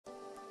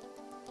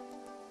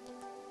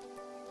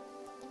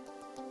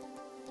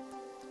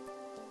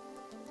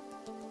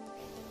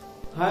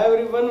Hi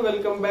everyone,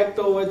 welcome back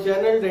to our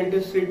channel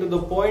Dentistry to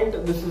the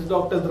Point. This is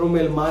Dr.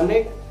 Dromel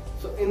Manek.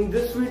 So in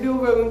this video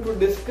we are going to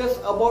discuss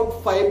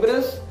about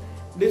fibrous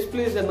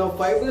dysplasia. Now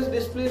fibrous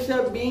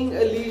dysplasia being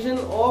a lesion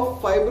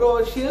of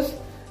fibroosseous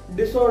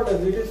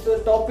disorders. It is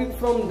a topic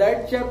from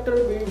that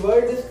chapter. We were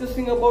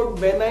discussing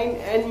about benign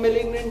and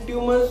malignant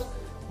tumors,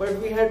 but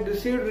we had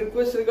received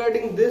requests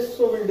regarding this,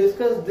 so we'll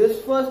discuss this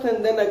first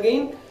and then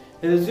again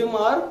resume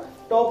our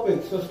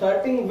topic. So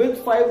starting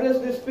with fibrous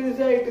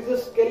dysplasia, it is a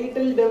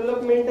skeletal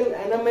developmental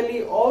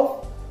anomaly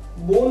of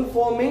bone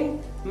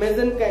forming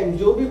mesenchyme.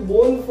 जो भी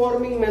bone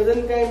forming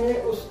mesenchyme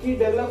है उसकी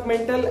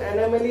developmental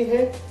anomaly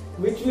है,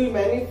 which will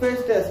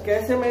manifest as,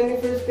 कैसे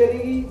manifest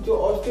करेगी, जो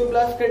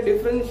osteoblast का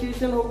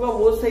differentiation होगा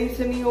वो सही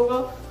से नहीं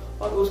होगा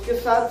और उसके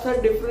साथ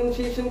साथ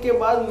differentiation के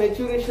बाद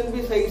maturation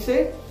भी सही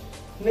से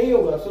नहीं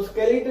होगा. So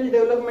skeletal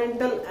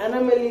developmental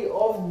anomaly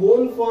of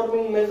bone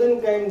forming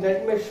mesenchyme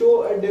that may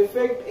show a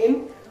defect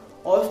in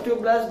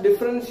osteoblast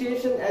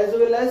differentiation as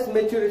well as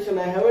maturation.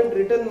 I haven't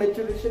written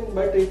maturation,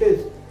 but it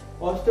is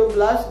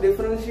osteoblast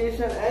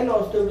differentiation and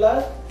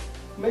osteoblast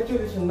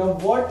maturation. Now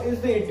what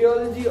is the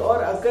etiology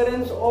or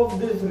occurrence of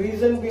this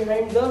reason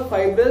behind the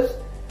fibrous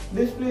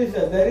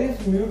dysplasia? There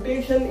is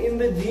mutation in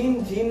the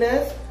gene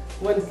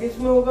GNAS1. किस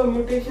में होगा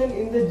mutation?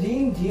 In the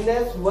gene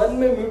GNAS1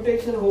 में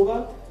mutation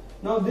होगा.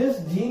 Now this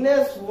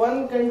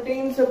GNAS1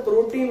 contains a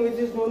protein which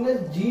is known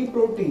as G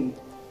protein.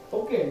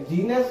 Okay,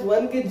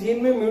 GNAS1 के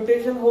gene में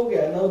mutation हो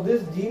गया. Now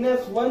this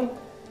GNAS1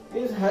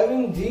 is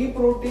having G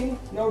protein.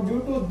 Now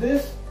due to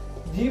this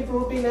G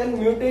protein and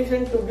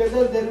mutation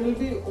together, there will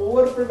be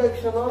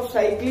overproduction of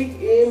cyclic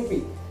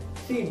AMP.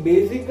 See,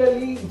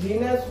 basically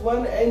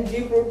GNAS1 and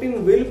G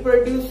protein will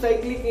produce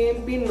cyclic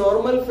AMP in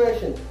normal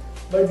fashion,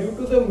 but due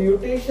to the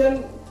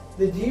mutation,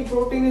 the G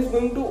protein is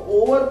going to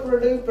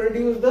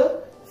overproduce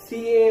the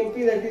CAMP,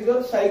 that is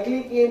your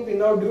cyclic AMP.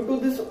 Now due to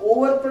this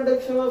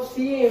overproduction of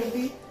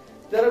CAMP,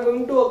 there are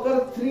going to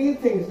occur three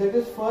things. That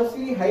is,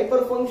 firstly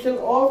hyperfunction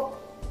of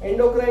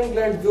endocrine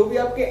glands. जो भी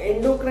आपके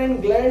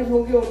endocrine glands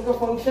होंगे उनका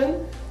function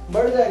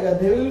बढ़ जाएगा.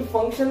 They will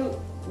function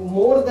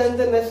more than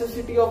the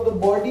necessity of the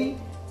body.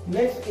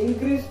 Next,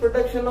 increased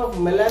production of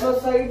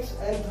melanocytes,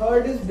 and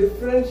third is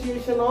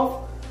differentiation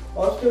of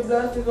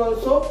osteoblast is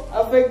also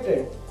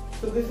affected.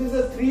 So this is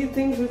the three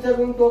things which are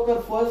going to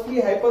occur. Firstly,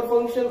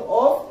 hyperfunction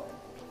of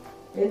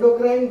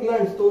endocrine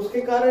glands. तो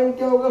उसके कारण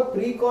क्या होगा?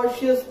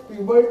 Precocious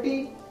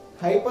puberty,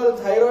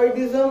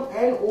 hyperthyroidism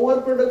and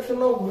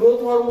overproduction of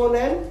growth hormone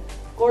and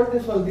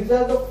cortisol. These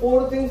are the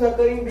four things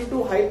occurring due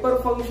to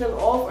hyperfunction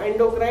of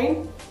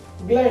endocrine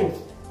glands.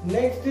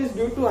 Next is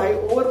due to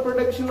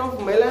overproduction of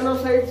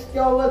melanocytes.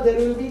 क्या होगा? There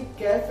will be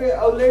cafe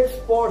outlet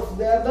spots.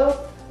 They are the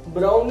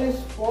brownish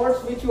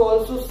spots which you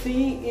also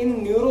see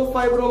in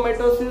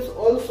neurofibromatosis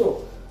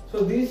also.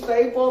 So these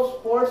type of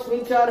spots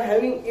which are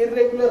having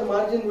irregular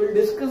margin, we'll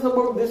discuss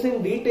about this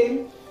in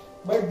detail.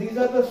 But these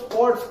are the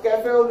spots,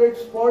 cafe outlet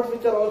spots,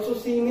 which are also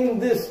seen in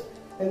this,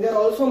 and they are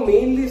also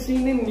mainly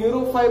seen in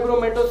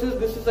neurofibromatosis.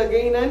 This is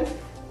again an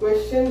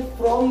question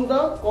from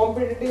the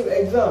competitive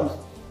exams.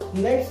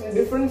 Next,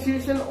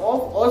 differentiation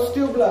of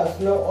osteoblast.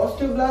 Now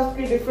osteoblast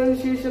के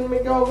differentiation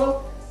में क्या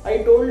होगा?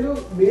 I told you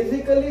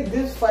basically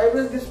this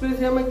fibrous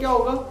dysplasia में क्या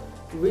होगा?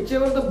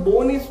 Whichever the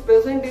bone is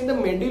present in the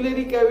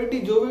medullary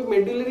cavity, जो भी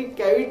medullary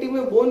cavity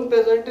में bone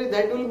present है,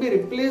 that will be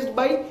replaced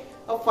by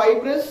a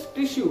fibrous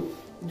tissue.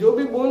 जो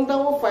भी बोन था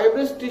वो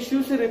फाइब्रस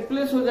टिश्यू से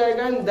रिप्लेस हो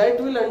जाएगा, and that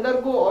will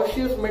undergo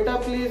osseous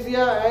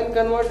metaplasia and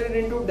converted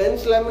into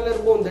dense lamellar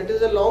bone. That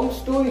is a long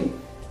story,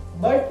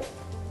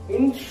 but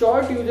in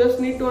short you just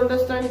need to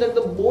understand that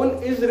the bone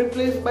is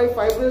replaced by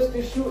fibrous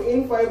tissue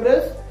in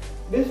fibrous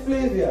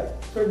dysplasia.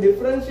 So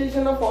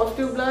differentiation of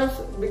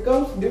osteoblast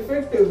becomes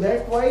defective.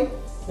 That's why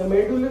the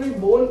medullary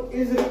bone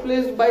is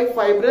replaced by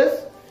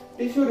fibrous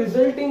tissue,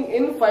 resulting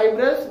in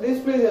fibrous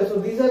dysplasia. So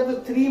these are the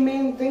three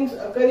main things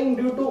occurring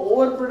due to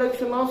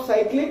overproduction of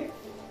cyclic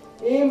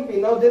AMP.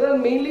 Now there are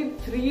mainly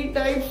three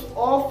types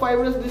of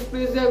fibrous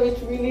dysplasia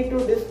which we need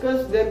to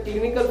discuss. Their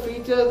clinical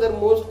features, their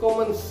most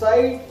common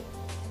site.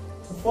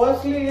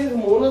 Firstly is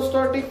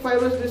monostotic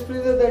fibrous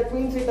dysplasia. That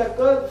means it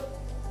occurs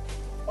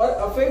or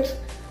affects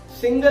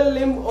single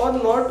limb or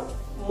not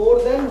more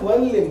than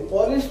one limb.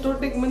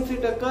 Polystotic means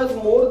it occurs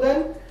more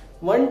than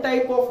one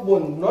type of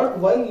bone, not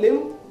one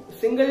limb.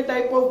 Single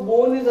type of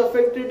bone is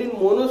affected in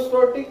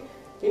monostotic.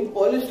 In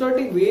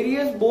polystotic,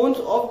 various bones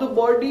of the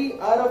body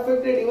are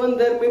affected. Even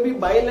there may be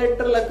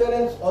bilateral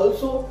occurrence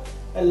also.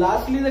 And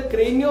lastly, the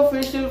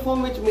craniofacial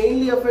form, which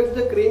mainly affects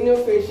the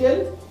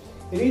craniofacial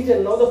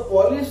region. Now the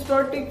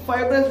polystotic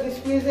fibrous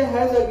dysplasia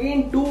has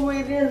again two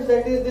variants,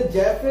 that is the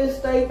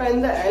Jaffe's type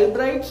and the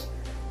Albright's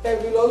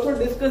type. We will also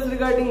discuss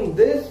regarding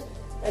this,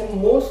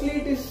 and mostly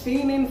it is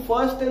seen in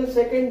first and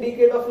second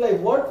decade of life.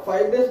 What?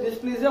 Fibrous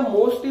dysplasia,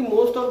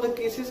 most of the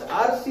cases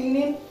are seen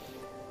in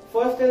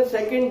first and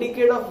second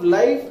decade of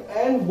life,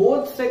 and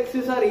both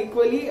sexes are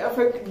equally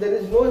affected. There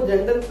is no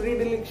gender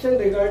predilection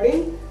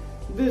regarding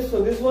this.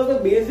 So this was a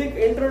basic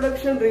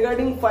introduction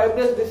regarding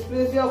fibrous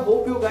dysplasia.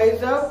 Hope you guys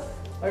have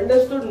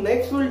Understood.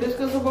 Next we'll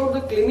discuss about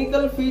the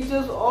clinical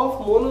features of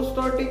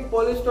monostotic,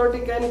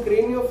 polystotic and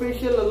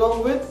craniofacial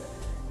along with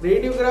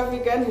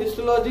radiographic and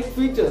histologic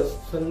features.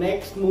 So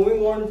next,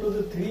 moving on to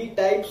the three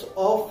types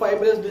of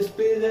fibrous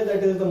dysplasia,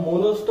 that is the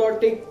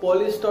monostotic,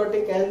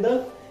 polystotic and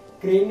the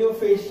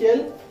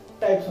craniofacial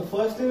type. So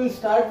first we will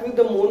start with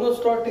the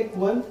monostotic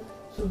one.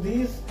 So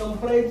these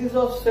comprises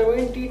of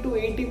 70 to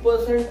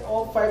 80%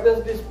 of fibrous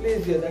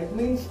dysplasia. That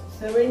means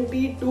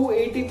 70 to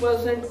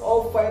 80%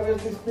 of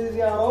fibrous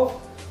dysplasia are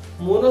of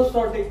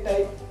monostotic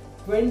type,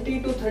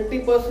 20 to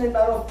 30%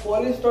 are of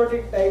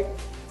polystotic type,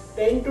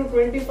 10 to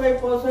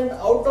 25%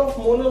 out of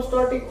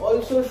monostotic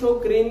also show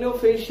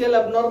craniofacial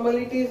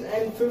abnormalities,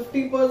 and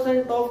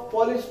 50% of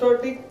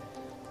polystotic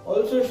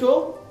also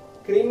show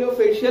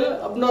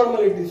craniofacial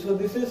abnormalities. So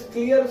this is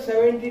clear,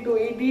 70 to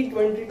 80,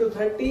 20 to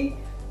 30,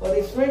 और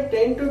इसमें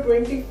 10 to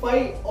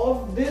 25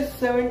 of this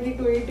 70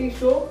 to 80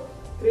 show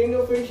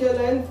craniofacial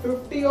and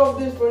 50 of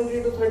this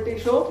 20 to 30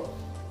 show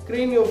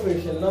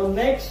craniofacial. Now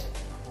next,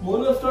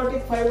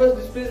 monostotic fibrous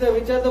dysplasia,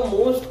 which are the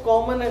most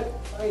common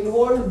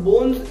involved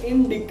bones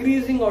in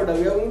decreasing order.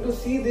 We are going to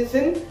see this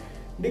in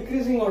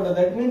decreasing order.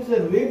 That means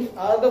the ribs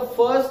are the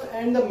first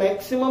and the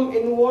maximum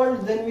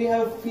involved. Then we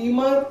have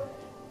femur,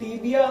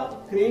 tibia,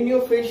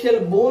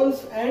 craniofacial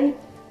bones and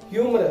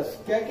humerus.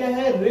 क्या क्या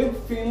है? Rib,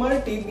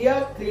 femur,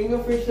 tibia,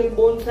 craniofacial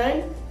bones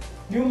and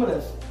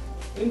humerus.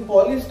 In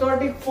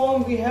polystotic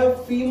form we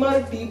have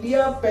femur,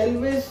 tibia,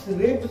 pelvis,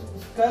 ribs,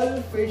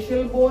 skull,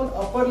 facial bone,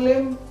 upper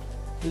limb,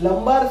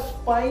 lumbar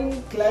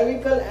spine,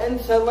 clavicle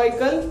and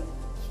cervical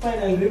spine.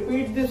 I'll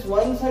repeat this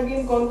once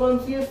again.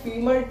 कौन सी है?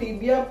 Femur,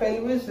 tibia,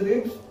 pelvis,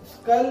 ribs,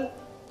 skull,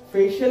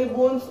 facial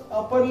bones,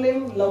 upper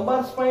limb,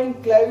 lumbar spine,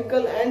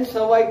 clavicle and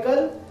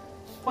cervical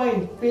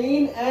spine.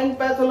 Pain and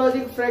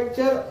pathologic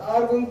fracture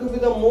are going to be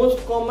the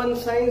most common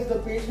signs. The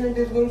patient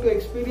is going to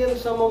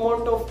experience some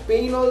amount of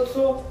pain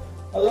also.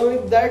 Along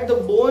with that, the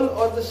bone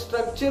or the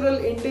structural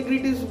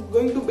integrity is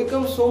going to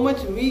become so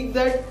much weak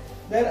that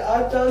there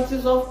are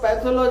chances of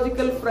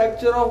pathological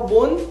fracture of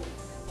bone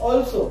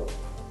also.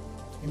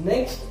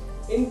 Next,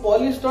 in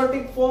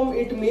polystotic form,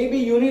 it may be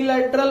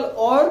unilateral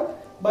or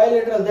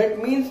bilateral.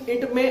 That means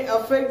it may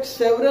affect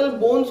several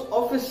bones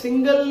of a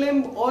single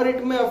limb or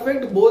it may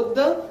affect both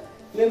the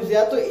limbs.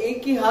 या तो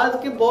एक ही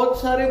हाथ के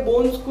बहुत सारे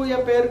bones को या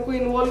पैर को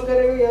involve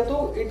करेगा, या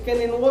तो it can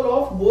involve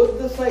of both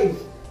the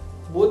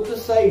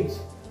sides.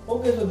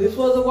 Okay, so this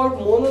was about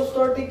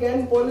monostotic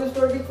and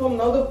polystotic form.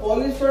 Now the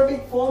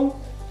polystotic form,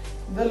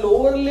 the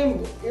lower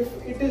limb, if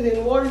it is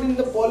involved in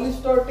the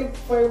polystotic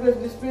fibrous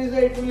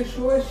dysplasia, it will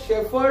show a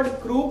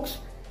Shepherd-Crookes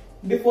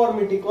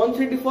deformity. कौन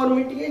सी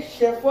deformity है?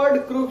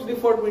 Shepherd-Crookes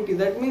deformity.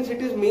 That means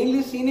it is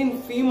mainly seen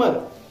in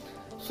femur.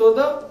 So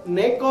the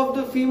neck of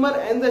the femur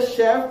and the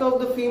shaft of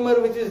the femur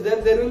which is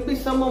there will be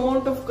some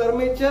amount of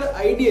curvature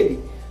ideally.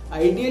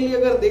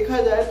 अगर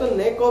देखा जाए तो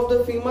neck of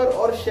the femur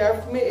और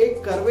shaft में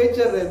एक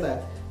curvature रहता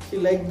है. See,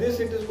 like this,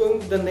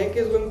 the neck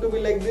is going to be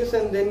like this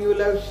and then you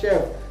will have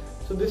shaft.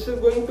 So this is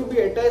going to be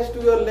attached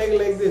to your leg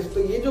like this. तो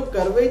ये जो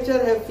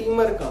curvature है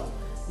femur का,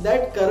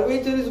 that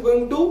curvature is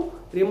going to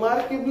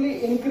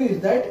remarkably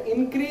increase. That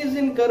increase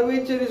in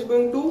curvature is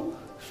going to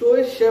show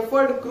a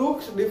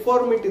Shepherd-Crookes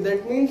deformity.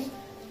 That means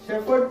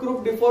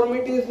Shepherd-Crookes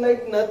deformity is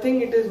like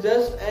nothing. It is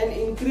just an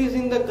increase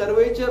in the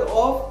curvature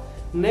of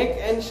neck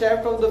and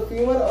shaft of the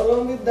femur.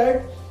 Along with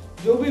that,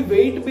 जो भी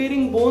weight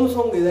bearing bones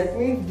होंगे, that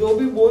means जो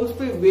भी bones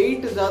पे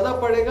weight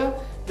ज़्यादा पड़ेगा,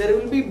 there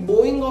will be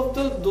bowing of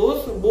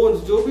those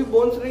bones. जो भी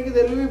bones रहेंगे,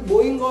 there will be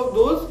bowing of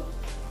those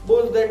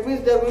bones. That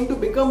means they are going to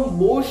become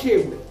bow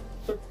shaped.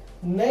 So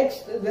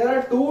next, there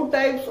are two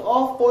types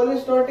of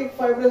polystotic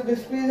fibrous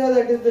dysplasia,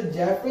 that is the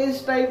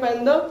Jaffe's type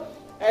and the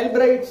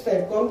Albright's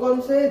type.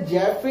 कौन से?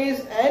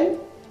 Jaffe's and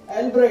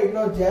Albright.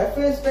 Now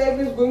Jaffe's type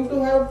is going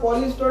to have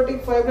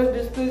polystotic fibrous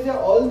dysplasia,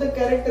 all the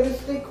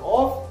characteristic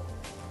of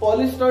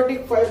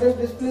polystotic fibrous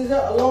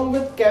dysplasia along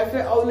with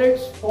cafe-au-lait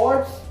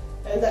spots,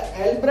 and the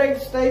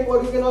Albright's type,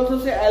 or you can also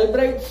say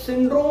Albright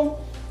syndrome,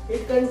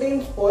 it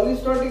contains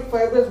polystotic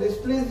fibrous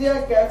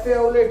dysplasia,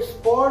 cafe-au-lait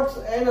spots,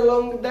 and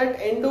along with that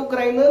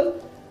endocrinal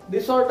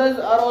disorders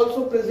are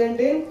also present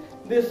in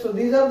this. So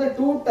these are the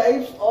two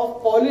types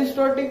of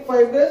polystotic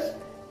fibrous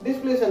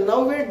dysplasia.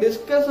 Now we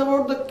discuss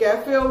about the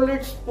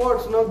cafe-au-lait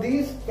spots. Now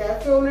these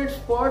cafe-au-lait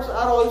spots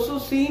are also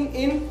seen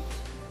in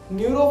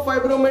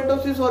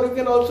neurofibromatosis, or you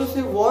can also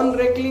say von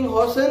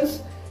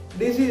Reckling-Hossen's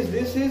disease.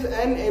 This is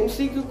an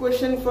MCQ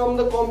question from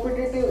the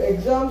competitive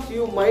exams.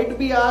 You might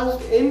be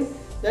asked in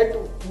that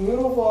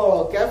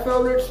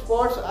cafe-au-lait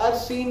spots are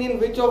seen in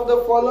which of the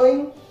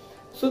following.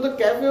 So the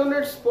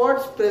cafe-au-lait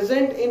spots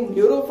present in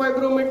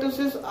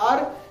neurofibromatosis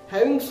are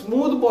having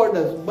smooth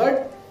borders,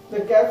 but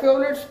the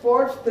cafe-au-lait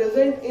spots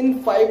present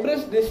in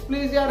fibrous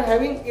dysplasia are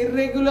having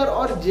irregular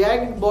or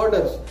jagged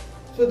borders.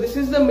 So this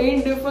is the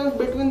main difference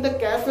between the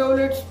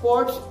cafe-au-lait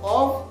spots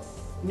of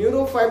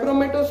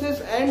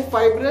neurofibromatosis and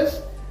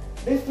fibrous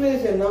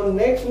dysplasia. Now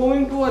next,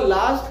 moving to a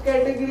last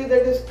category,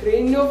 that is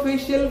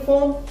craniofacial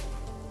form.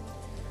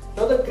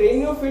 Now the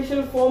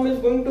craniofacial form is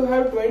going to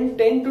have 10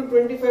 to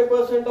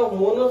 25% of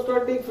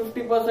monostotic,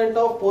 50%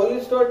 of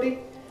polystotic.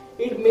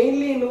 It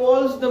mainly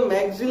involves the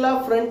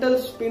maxilla, frontal,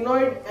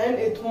 sphenoid and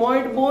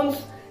ethmoid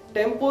bones.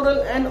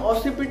 Temporal and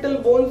occipital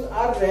bones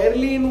are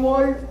rarely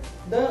involved.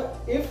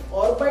 If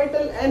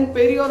orbital and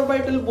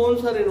periorbital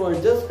bones are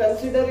involved, just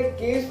consider a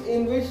case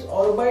in which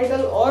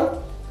orbital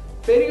or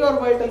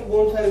periorbital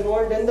bones are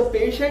involved, then the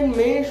patient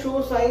may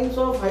show signs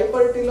of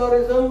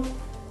hypertelorism,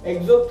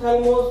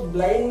 exophthalmos,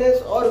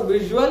 blindness or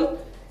visual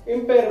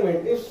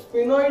impairment. If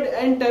sphenoid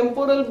and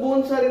temporal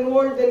bones are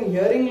involved, then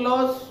hearing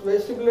loss,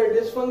 vestibular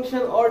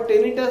dysfunction or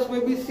tinnitus may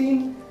be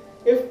seen.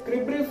 If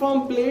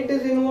cribriform plate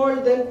is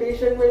involved, then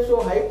patient may show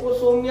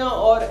hyposomia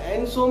or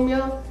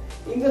anosmia.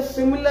 In the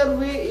similar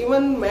way,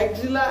 even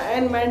maxilla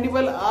and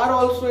mandible are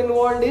also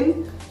involved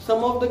in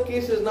some of the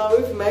cases. Now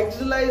if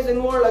maxilla is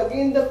involved,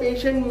 again the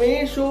patient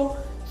may show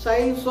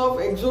signs of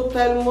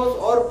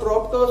exophthalmos or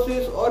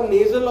proptosis or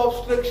nasal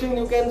obstruction,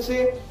 you can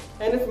say.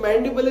 And if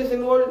mandible is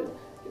involved,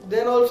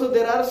 then also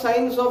there are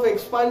signs of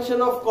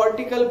expansion of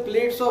cortical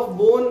plates of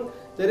bone.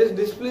 There is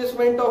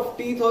displacement of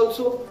teeth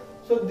also.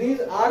 So these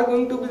are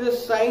going to be the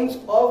signs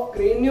of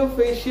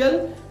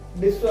craniofacial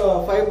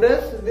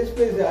fibrous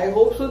dysplasia. I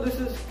hope so this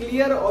is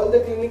clear, all the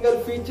clinical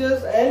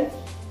features and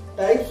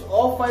types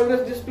of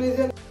fibrous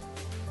dysplasia.